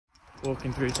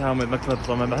Walking through town with my clubs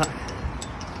on my back,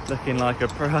 looking like a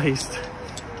prized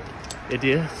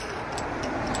idiot.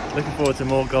 Looking forward to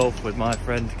more golf with my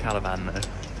friend Calavan though.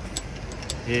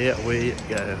 Here we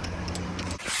go.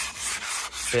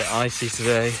 Bit icy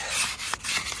today.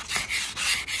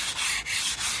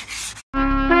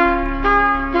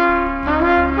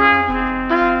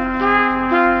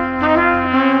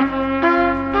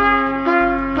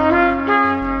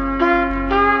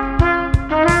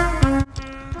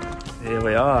 Here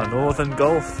we are, Northern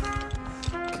Golf,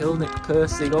 Kilnwick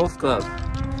Percy Golf Club.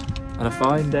 And a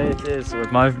fine day it is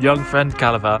with my young friend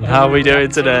Calavan. How are we doing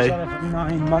today?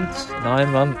 9 months.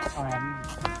 9 months.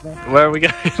 Where are we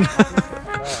going?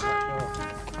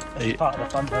 It's part of the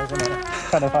fun though, isn't it?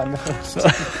 Kind of fun.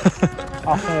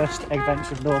 Our first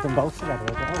adventure of Northern Golf together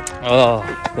as well. Oh,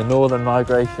 the Northern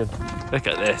migration. Look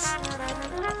at this.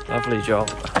 Lovely job.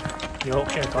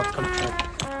 Yorkshire Golf Country.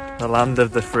 The land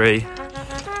of the free.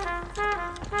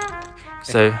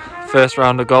 So, first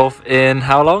round of golf in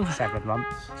how long? 7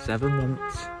 months. 7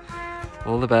 months.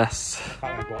 All the best. I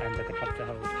can't remember what end of the club to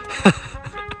hold.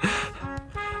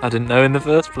 I didn't know in the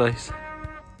first place.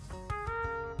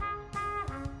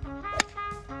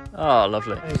 Oh,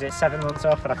 lovely. Is it 7 months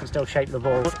off and I can still shape the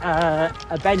ball?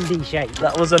 A bendy shape.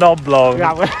 That was an oblong.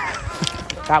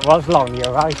 That was long,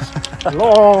 you're right.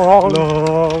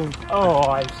 Long. Oh,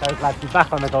 I'm so glad to be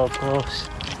back on the golf course.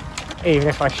 Even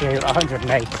if I shoot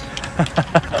 108.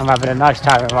 I'm having a nice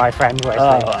time with my friend Wes.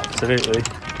 Oh, absolutely.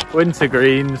 Winter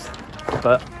greens,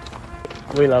 but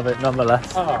we love it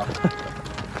nonetheless. Oh,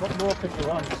 what more could you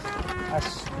want? A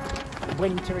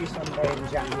wintry Sunday in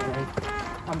January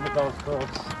on the golf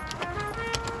course.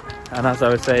 And as I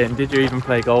was saying, did you even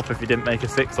play golf if you didn't make a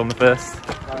 6 on the first?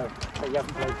 No, so you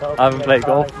haven't played golf? I haven't played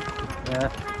golf. Yeah.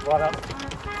 What up?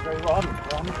 3-1.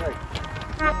 1-3.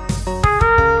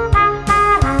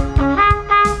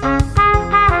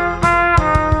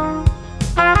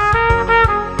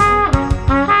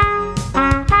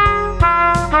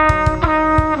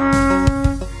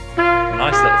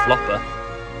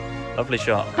 Lovely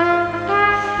shot.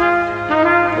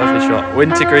 Lovely shot.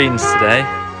 Winter greens today.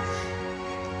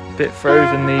 Bit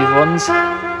frozen these ones.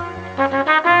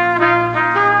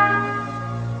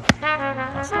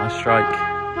 That's a nice strike.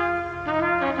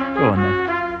 Go on then.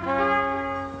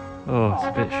 Oh, it's a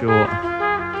bit short.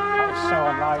 That was so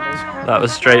unlikely. That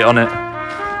was straight on it.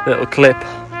 Little clip.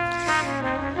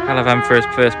 Calavan for his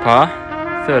first par.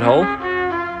 3rd hole.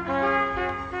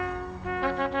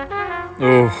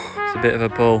 Oh, it's a bit of a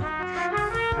pull.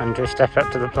 Andrew stepped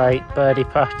up to the plate, birdie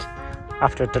putt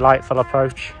after a delightful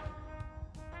approach.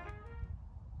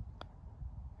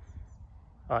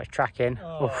 Oh, it's tracking.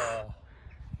 Oh.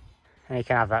 And he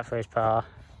can have that for his par.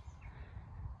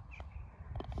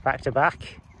 Back to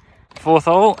back. 4th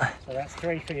hole. So that's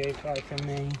 3 for you, 5 for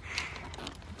me.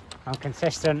 I'm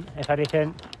consistent, if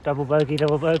anything. Double bogey,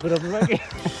 double bogey, double bogey.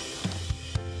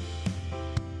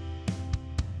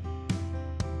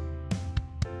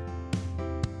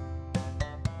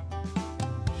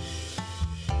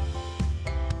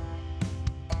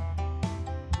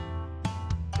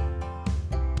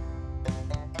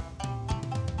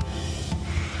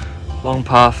 Long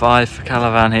par 5 for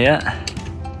Calavan here. I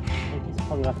think it's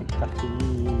probably like a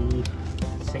cutty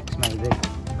 6 maybe.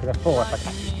 Because a 4 if I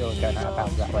catch it still going out of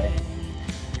bounds that way.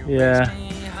 Yeah.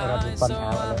 Or I'd just bunt it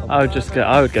out a little bit.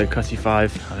 I would go cutty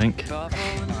 5, I think.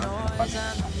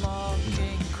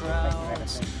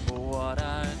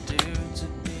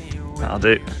 That'll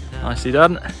do. Nicely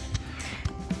done.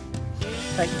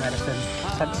 Take medicine,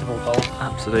 sensible golf.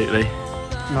 Absolutely.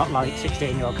 Not like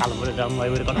 16-year-old Callum would have done, where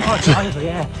he would have gone, oh, it's over,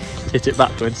 yeah. Hit it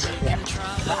backwards. Yeah,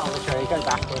 that on the tree, go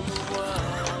backwards.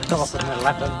 Come up with an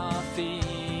 11.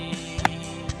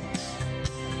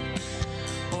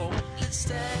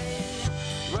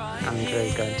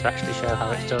 Andrew going to actually show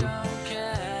how it's done.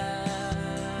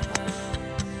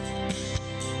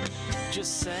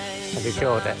 Have you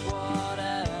cured it?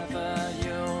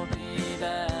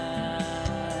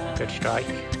 Good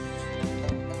strike.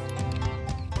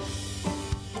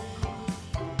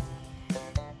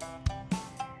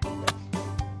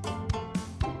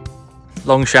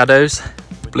 Long shadows,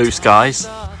 blue skies,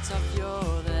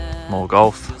 more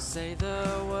golf.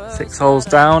 6 holes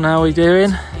down, how are we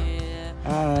doing?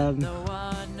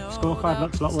 Scorecard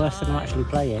looks a lot worse than I'm actually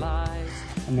playing.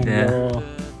 And then you're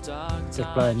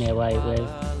just blowing me away with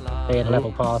being a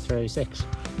level par through 6.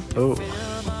 Oh.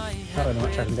 Not really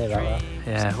much I can do about that.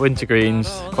 Yeah, winter greens,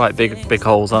 quite big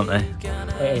holes, aren't they?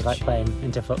 It is like playing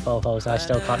into football holes, I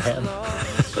still can't hit them.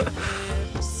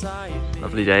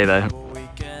 Lovely day though.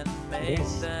 It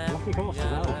is. Lucky course as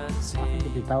well. I think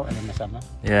should be belting in the summer.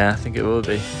 Yeah, I think it will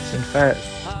be. It's in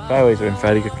fairways are in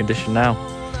fairly good condition now.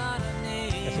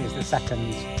 This is the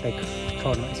second big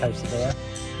tournament it's hosted here.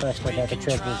 First we did the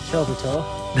Trilby Tour,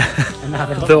 and now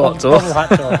The what tour? Bobble Hat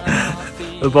Tour.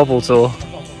 The Bobble Tour.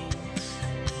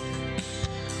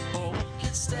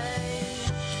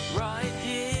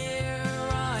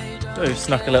 So we've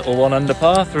snuck a little 1 under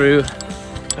par through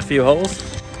a few holes.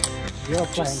 You're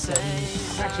playing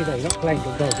actually no, you're not playing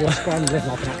good golf, you're scrambling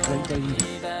like an absolute demon.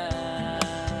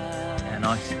 Yeah,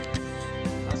 nice.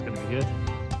 That's going to be good.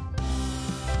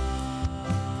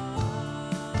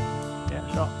 Yeah,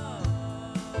 shot.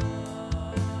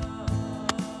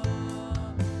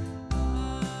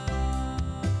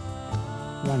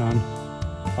 One on.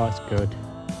 Oh, it's good.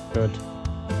 Good.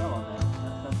 Come on then,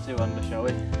 let's have 2 under, shall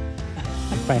we?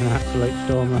 I'm playing an absolute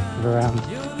stormer of a round.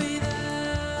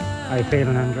 How are you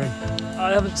feeling, Andrew?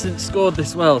 I haven't scored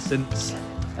this well since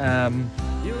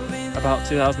about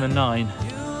 2009.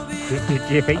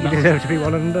 Do you think you deserve to be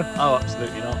 1 under? Oh,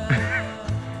 absolutely not.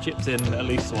 Chipped in at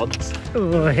least once.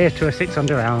 Oh, here to a 6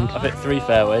 under round. I've hit 3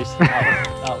 fairways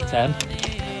out of 10.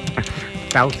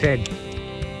 Belted.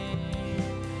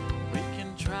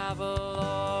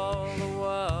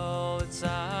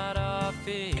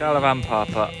 Calavan par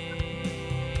putt.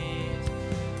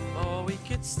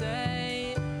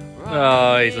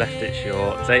 Oh, he's left it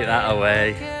short. Take that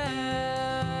away.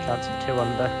 Chance of 2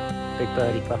 under. Big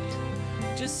birdie putt.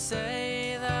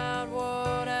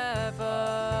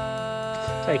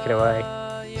 Take it away.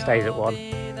 Stays at 1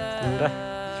 under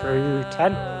through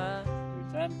 10.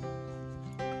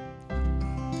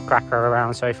 Cracker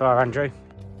around so far, Andrew.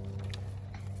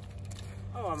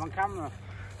 Oh, I'm on camera.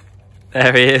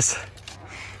 There he is.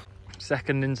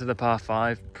 Second into the par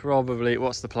 5. Probably,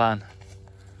 what's the plan?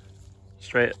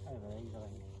 Straight.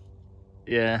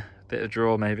 Yeah, bit of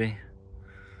draw maybe.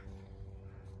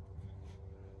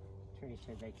 Tree's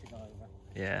too big to go over.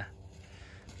 Yeah.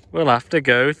 We'll have to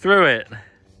go through it.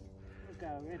 We'll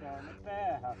go rid on the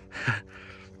bear.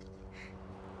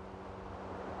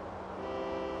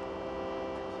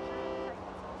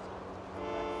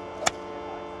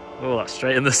 Oh, that's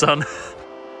straight in the sun.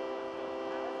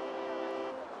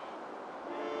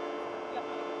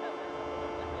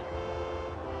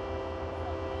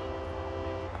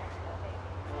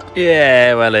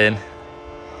 Yeah, well in.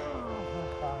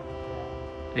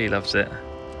 He loves it.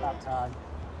 That time.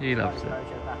 He loves it.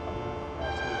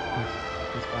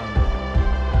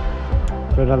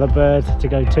 For another bird to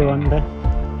go 2 under.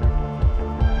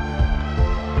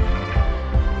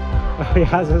 Oh, he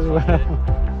has as well.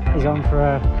 He's on for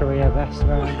a career best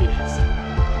round.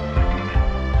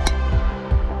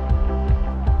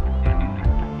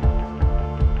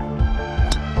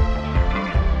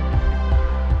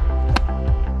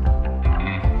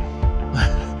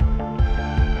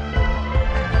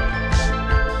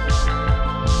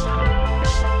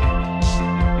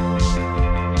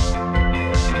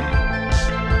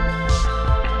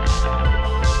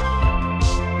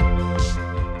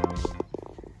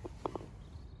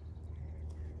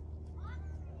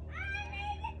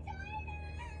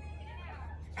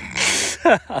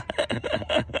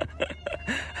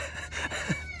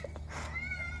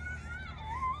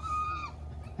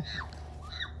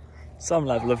 Some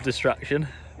level of distraction.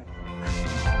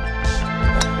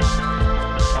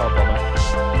 Oh, bummer.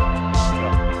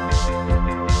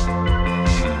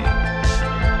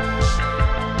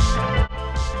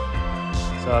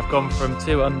 So I've gone from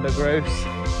 2 under gross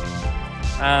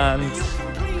and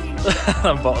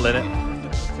I'm bottling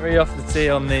it. 3 off the tee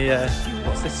on the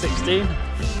what's this, 16?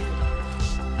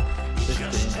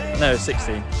 15. No,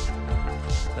 16.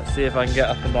 Let's see if I can get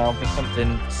up and down for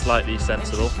something slightly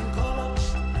sensible.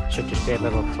 Should just be a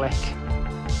little click.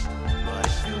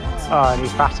 Oh, and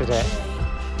he's battered it.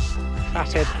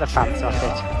 Battered the pants off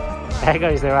it. There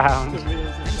goes the round.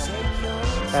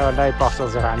 There are no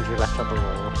bottles of Andrew left on the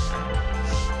wall.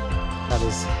 That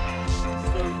is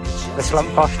the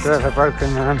slump posture of a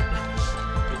broken man.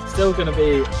 It's still going to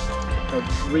be a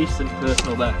recent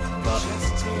personal best, but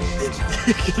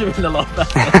it could have been a lot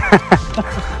better.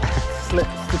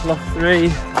 Slips to plus 3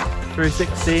 through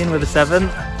 16 with a 7.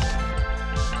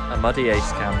 A muddy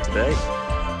ace cam today.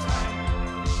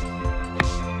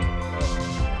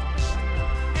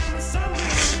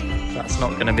 That's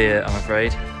not going to be it, I'm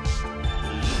afraid.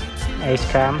 Ace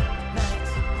cam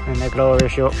in the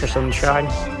glorious Yorkshire sunshine.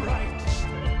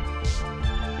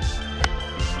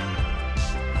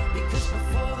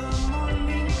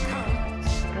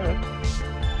 Good.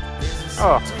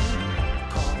 Oh,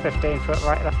 15 foot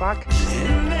right of the flag.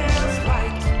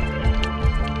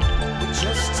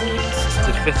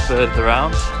 Did 5th bird of the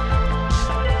round.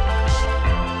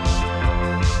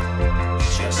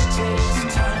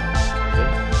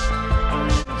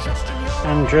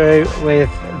 Andrew with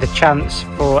the chance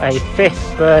for a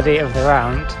 5th birdie of the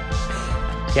round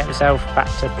to get himself back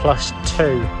to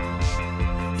 +2.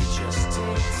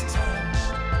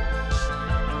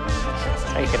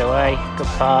 Take it away, good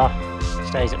par,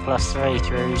 stays at +3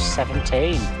 through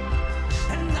 17.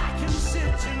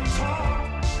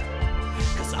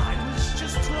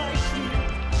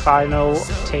 Final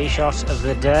tee shot of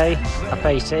the day, up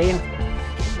 18.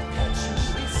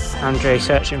 Andrew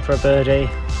searching for a birdie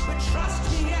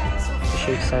to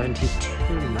shoot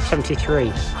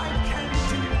 73.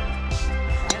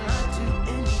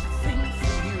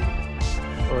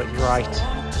 Oh, it's right.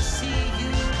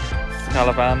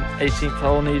 Calavan, 18th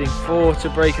hole, needing 4 to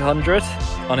break 100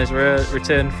 on his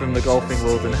return from the golfing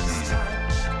wilderness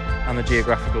and the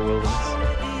geographical wilderness.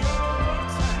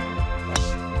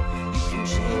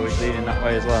 Oh, he's leaning that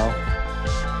way as well.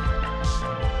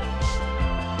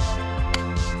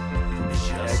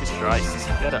 Yeah, good strike.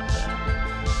 Get up there.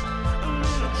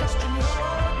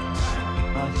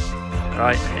 Nice.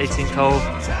 Right, 18th hole,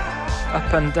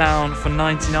 up and down for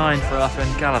 99 for our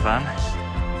friend Calavan.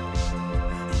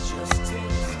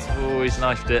 Oh, he's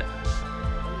knifed it.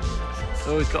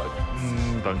 Oh, he's got a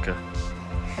bunker.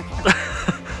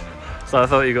 So I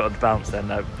thought you got a bounce then.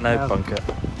 No bunker.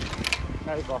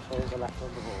 No bottles are left on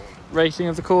the board. Rating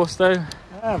of the course though?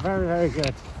 Oh, very, very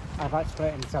good. I'd like to play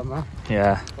it in summer.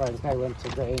 Yeah. Where there's no winter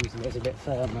greens and it's a bit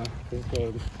firmer. It's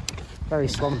been very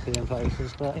swampy in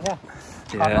places, but yeah.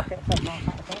 Yeah.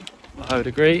 I would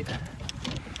agree.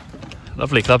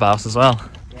 Lovely clubhouse as well.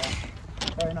 Yeah.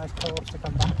 Very nice course to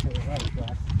come back to as well,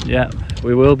 guys. Yeah,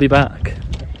 we will be back.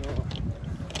 Sure.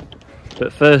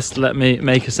 But first, let me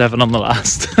make a 7 on the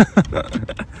last.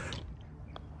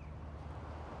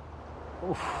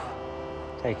 Oof.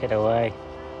 Take it away.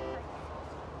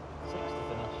 6 to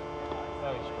finish.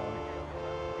 Very strong.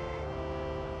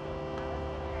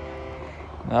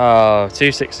 Oh,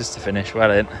 2 sixes to finish.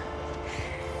 Well in.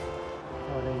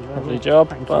 Lovely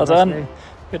job. Well done.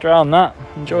 Good round that.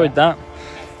 Enjoyed that.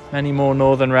 Many more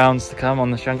northern rounds to come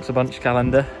on the Shanks a Bunch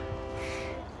calendar.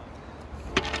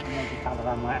 Maybe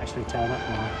Calavan might actually turn up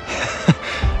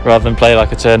now. Rather than play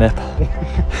like a turnip.